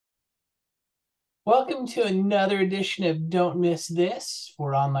Welcome to another edition of Don't Miss This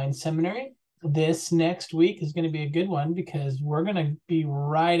for Online Seminary. This next week is going to be a good one because we're going to be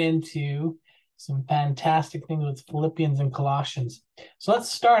right into some fantastic things with Philippians and Colossians. So let's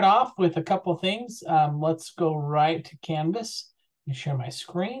start off with a couple things. Let's go right to Canvas and share my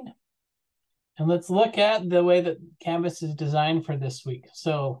screen. And let's look at the way that Canvas is designed for this week.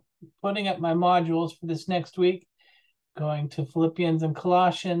 So putting up my modules for this next week, going to Philippians and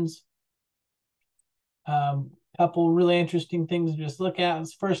Colossians. Couple really interesting things to just look at.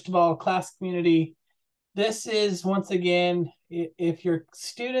 First of all, class community. This is, once again, if your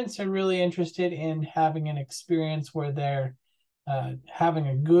students are really interested in having an experience where they're having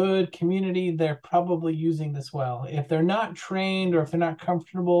a good community, they're probably using this well. If they're not trained or if they're not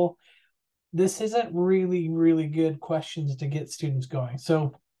comfortable, this isn't really good questions to get students going.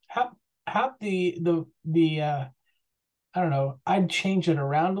 So have the I don't know, I'd change it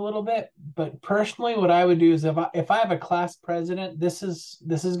around a little bit, but personally what I would do is if I have a class president, this is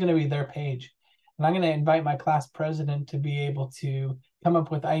going to be their page. And I'm going to invite my class president to be able to come up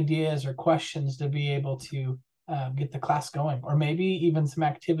with ideas or questions to be able to get the class going, or maybe even some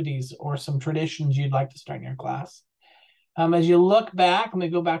activities or some traditions you'd like to start in your class. As you look back, I'm going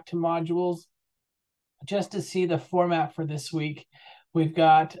to go back to modules just to see the format for this week. We've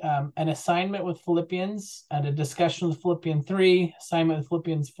got an assignment with Philippians and a discussion with Philippians 3, assignment with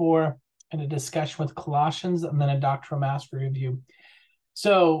Philippians 4, and a discussion with Colossians, and then a doctoral master review.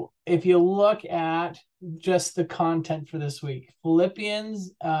 So if you look at just the content for this week,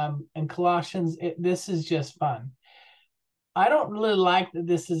 Philippians and Colossians, this is just fun. I don't really like that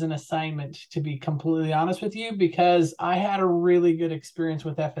this is an assignment, to be completely honest with you, because I had a really good experience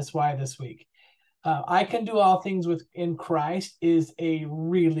with FSY this week. I can do all things in Christ is a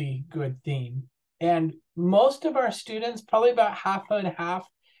really good theme. And most of our students, probably about half and half,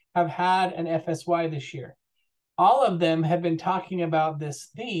 have had an FSY this year. All of them have been talking about this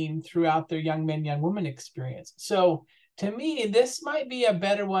theme throughout their young men, young women experience. So to me, this might be a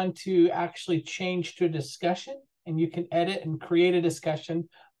better one to actually change to a discussion, and you can edit and create a discussion,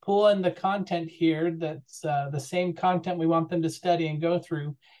 pull in the content here that's the same content we want them to study and go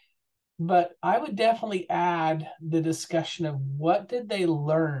through. But I would definitely add the discussion of what did they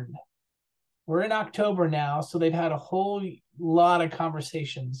learn. We're in October now, so they've had a whole lot of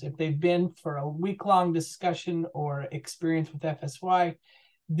conversations. If they've been for a week-long discussion or experience with FSY,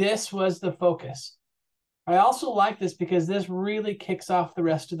 this was the focus. I also like this because this really kicks off the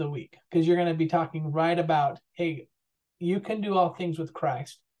rest of the week, because you're going to be talking right about, hey, you can do all things with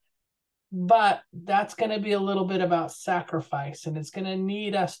Christ. But that's going to be a little bit about sacrifice, and it's going to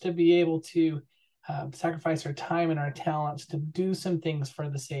need us to be able to sacrifice our time and our talents to do some things for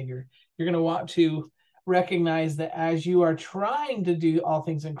the Savior. You're going to want to recognize that as you are trying to do all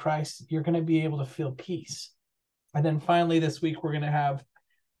things in Christ, you're going to be able to feel peace. And then finally, this week, we're going to have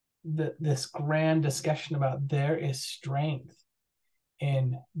this grand discussion about there is strength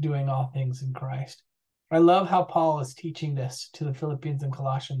in doing all things in Christ. I love how Paul is teaching this to the Philippians and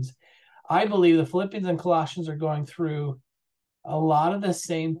Colossians. I believe the Philippians and Colossians are going through a lot of the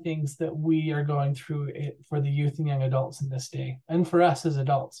same things that we are going through for the youth and young adults in this day, and for us as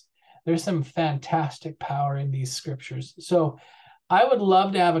adults. There's some fantastic power in these scriptures. So I would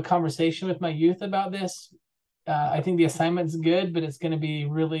love to have a conversation with my youth about this. I think the assignment's good, but it's going to be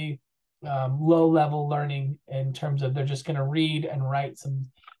really low-level learning in terms of they're just going to read and write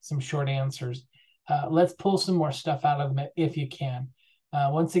some short answers. Let's pull some more stuff out of them if you can.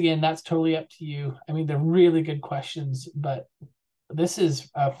 Once again, that's totally up to you. I mean, they're really good questions, but this is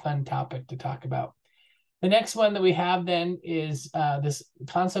a fun topic to talk about. The next one that we have then is this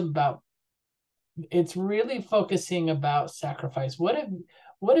concept about, it's really focusing about sacrifice. What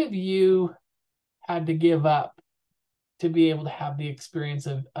have you had to give up to be able to have the experience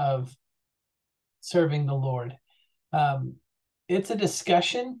of serving the Lord? It's a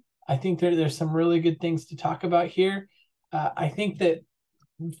discussion. I think there's some really good things to talk about here. I think that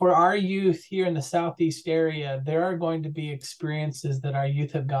for our youth here in the Southeast area, there are going to be experiences that our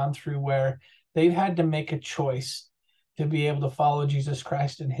youth have gone through where they've had to make a choice to be able to follow Jesus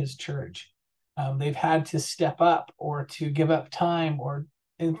Christ and his church. They've had to step up or to give up time, or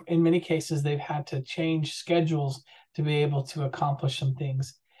in many cases, they've had to change schedules to be able to accomplish some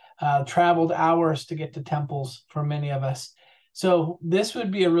things. Traveled hours to get to temples for many of us. So this would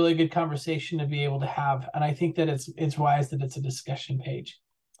be a really good conversation to be able to have. And I think that it's wise that it's a discussion page.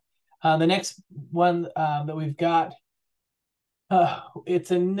 The next one that we've got,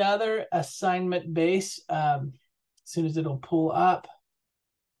 it's another assignment base. As soon as it'll pull up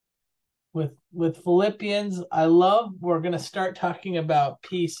with Philippians, we're going to start talking about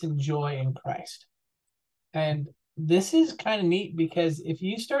peace and joy in Christ. And this is kind of neat because if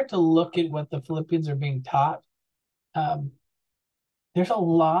you start to look at what the Philippians are being taught, um, there's a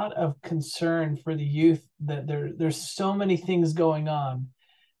lot of concern for the youth that there's so many things going on,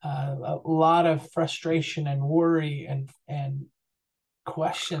 a lot of frustration and worry and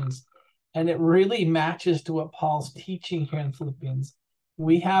questions. And it really matches to what Paul's teaching here in Philippians.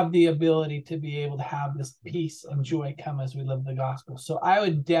 We have the ability to be able to have this peace and joy come as we live the gospel. So I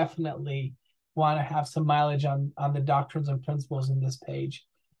would definitely want to have some mileage on the doctrines and principles in this page.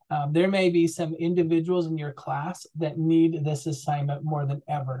 There may be some individuals in your class that need this assignment more than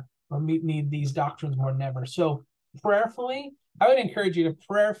ever, or need these doctrines more than ever. So prayerfully, I would encourage you to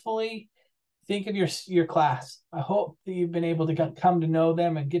prayerfully think of your class. I hope that you've been able to come to know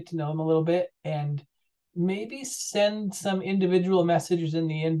them and get to know them a little bit, and maybe send some individual messages in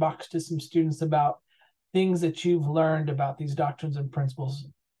the inbox to some students about things that you've learned about these doctrines and principles.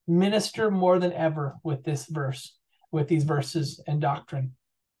 Minister more than ever with this verse, with these verses and doctrine.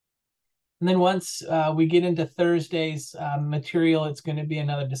 And then once we get into Thursday's material, it's going to be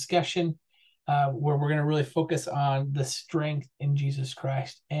another discussion where we're going to really focus on the strength in Jesus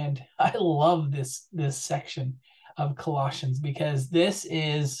Christ. And I love this section of Colossians, because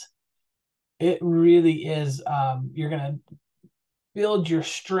it really is, you're going to build your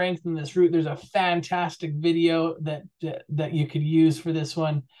strength in this root. There's a fantastic video that you could use for this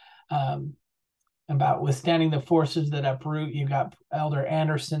one, about withstanding the forces that uproot. You've got Elder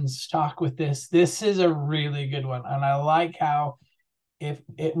Anderson's talk with this. This is a really good one. And I like how if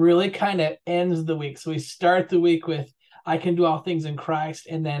it really kind of ends the week. So we start the week with, I can do all things in Christ.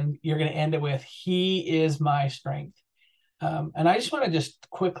 And then you're going to end it with, He is my strength. And I just want to just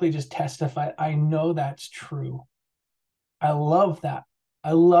quickly just testify. I know that's true. I love that.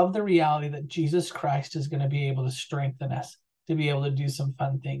 I love the reality that Jesus Christ is going to be able to strengthen us to be able to do some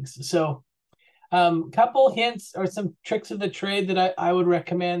fun things. So couple hints or some tricks of the trade that I would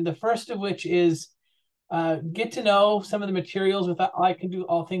recommend. The first of which is get to know some of the materials with I can do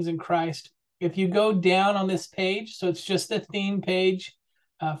all things in Christ. If you go down on this page, so it's just the theme page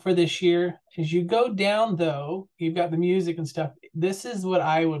for this year. As you go down, though, you've got the music and stuff. This is what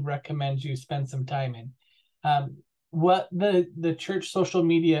I would recommend you spend some time in. What the church social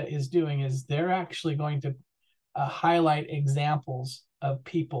media is doing is they're actually going to highlight examples of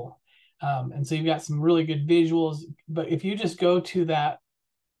people. And so you've got some really good visuals. But if you just go to that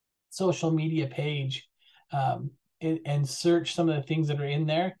social media page and search some of the things that are in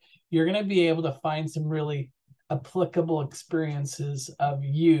there, you're going to be able to find some really applicable experiences of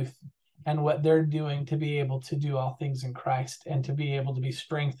youth and what they're doing to be able to do all things in Christ and to be able to be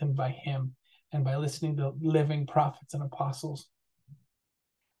strengthened by Him and by listening to living prophets and apostles.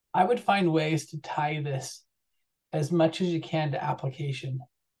 I would find ways to tie this as much as you can to application.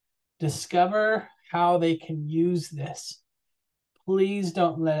 Discover how they can use this. Please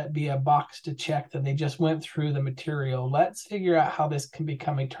don't let it be a box to check that they just went through the material. Let's figure out how this can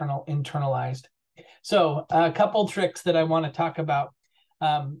become internalized. So a couple tricks that I want to talk about.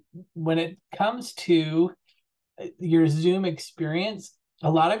 When it comes to your Zoom experience, a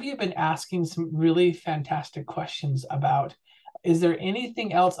lot of you have been asking some really fantastic questions about, is there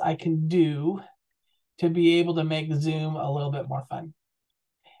anything else I can do to be able to make Zoom a little bit more fun?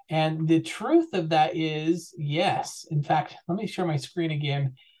 And the truth of that is yes. In fact, let me share my screen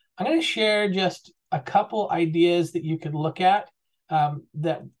again. I'm going to share just a couple ideas that you could look at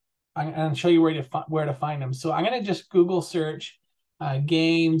that I'm going to show you where to find them. So I'm going to just Google search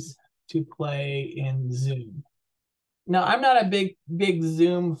games to play in Zoom. Now, I'm not a big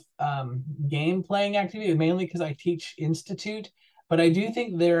Zoom game playing activity, mainly because I teach Institute, but I do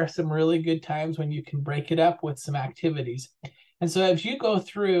think there are some really good times when you can break it up with some activities. And so as you go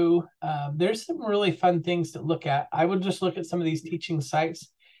through, there's some really fun things to look at. I would just look at some of these teaching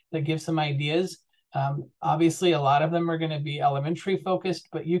sites that give some ideas. Obviously, a lot of them are going to be elementary focused,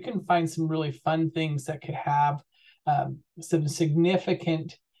 but you can find some really fun things that could have some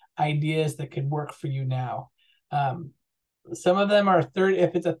significant ideas that could work for you now. Some of them are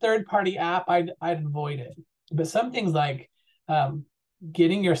if it's a third-party app, I'd avoid it. But some things like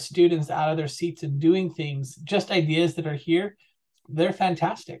getting your students out of their seats and doing things, just ideas that are here, they're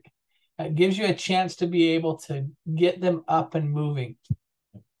fantastic. It gives you a chance to be able to get them up and moving.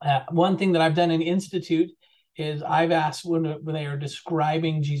 One thing that I've done in Institute is I've asked when they are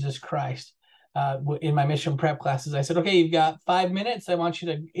describing Jesus Christ in my mission prep classes, I said, okay, you've got 5 minutes. I want you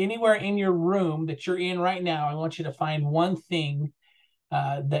to, anywhere in your room that you're in right now, I want you to find one thing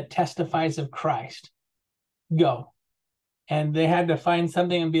that testifies of Christ. Go. And they had to find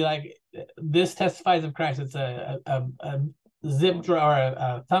something and be like, this testifies of Christ. It's a zip drive or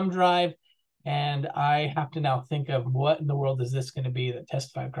a thumb drive. And I have to now think of what in the world is this going to be that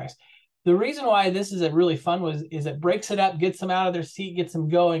testify of Christ. The reason why this is a really fun is it breaks it up, gets them out of their seat, gets them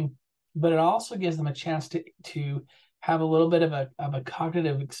going, but it also gives them a chance to have a little bit of a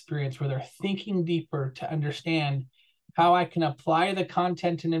cognitive experience where they're thinking deeper to understand how I can apply the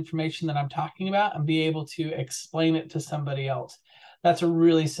content and information that I'm talking about and be able to explain it to somebody else. That's a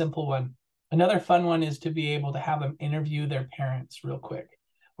really simple one. Another fun one is to be able to have them interview their parents real quick,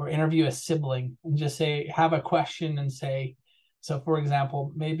 or interview a sibling and just say, have a question and say, so for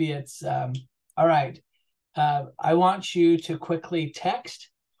example, maybe it's, all right, I want you to quickly text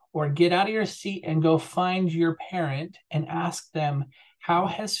or get out of your seat and go find your parent and ask them, how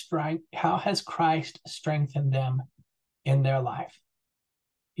has Christ strengthened them in their life?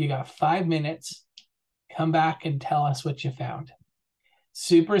 You got 5 minutes. Come back and tell us what you found.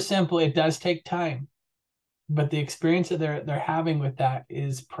 Super simple. It does take time, but the experience that they're having with that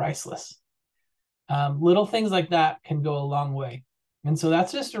is priceless. Little things like that can go a long way. And so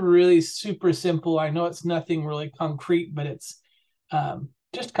that's just a really super simple, I know it's nothing really concrete, but it's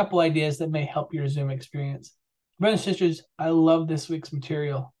just a couple ideas that may help your Zoom experience. Brothers and sisters, I love this week's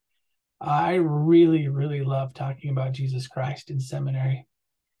material. I really, really love talking about Jesus Christ in seminary.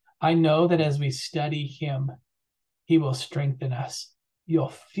 I know that as we study him, he will strengthen us. You'll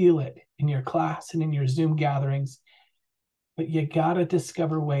feel it in your class and in your Zoom gatherings, but you got to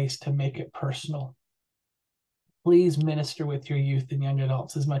discover ways to make it personal. Please minister with your youth and young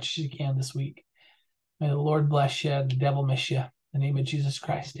adults as much as you can this week. May the Lord bless you and the devil miss you. In the name of Jesus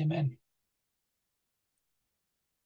Christ, amen.